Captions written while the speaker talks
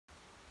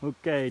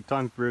Okay,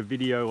 time for a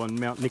video on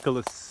Mount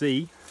Nicholas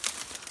C.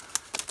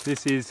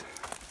 This is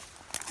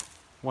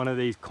one of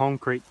these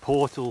concrete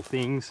portal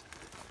things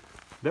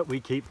that we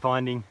keep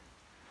finding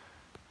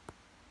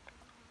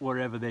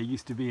wherever there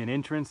used to be an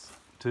entrance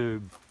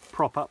to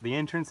prop up the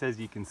entrance. As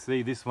you can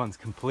see, this one's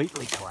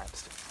completely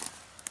collapsed.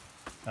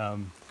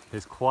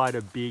 There's quite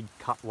a big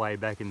cutway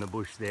back in the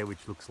bush there,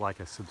 which looks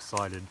like a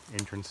subsided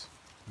entrance,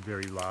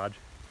 very large.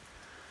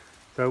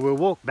 So we'll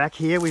walk back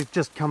here. We've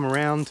just come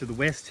around to the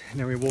west, and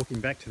now we're walking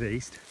back to the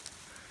east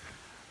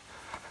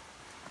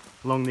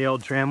along the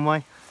old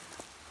tramway.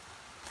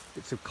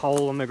 Bits of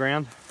coal on the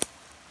ground.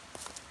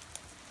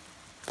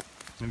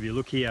 And if you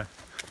look here,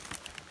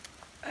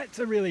 it's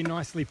a really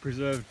nicely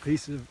preserved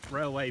piece of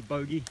railway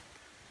bogie.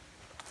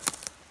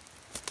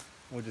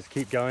 We'll just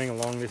keep going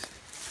along this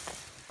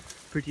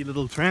pretty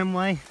little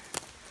tramway.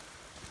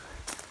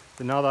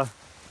 It's another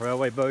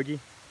railway bogie.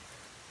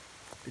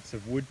 Bits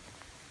of wood.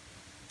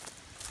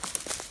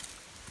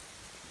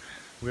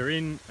 We're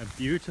in a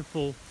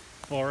beautiful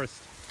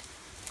forest,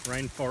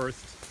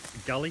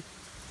 rainforest gully.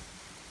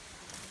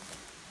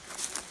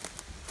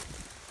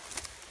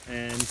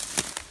 And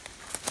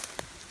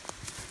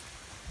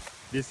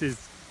this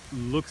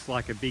looks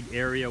like a big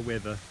area where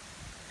the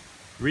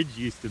bridge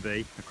used to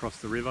be across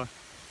the river.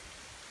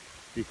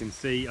 You can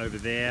see over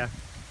there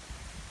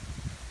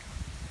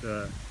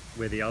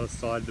where the other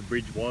side of the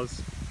bridge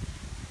was.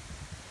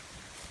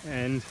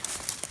 And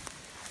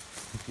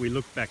if we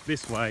look back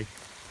this way,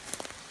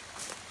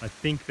 I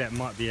think that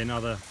might be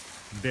another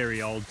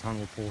very old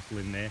tunnel portal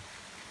in there.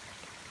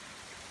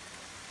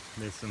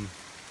 There's some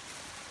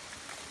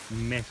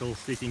metal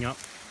sticking up,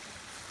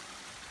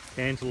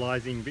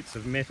 tantalizing bits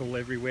of metal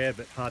everywhere,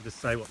 but hard to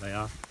say what they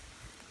are.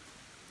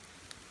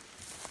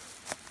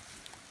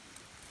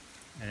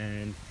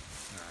 And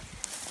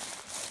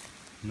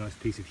nice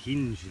piece of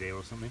hinge there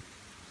or something.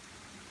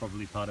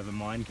 Probably part of a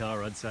mine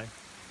car, I'd say.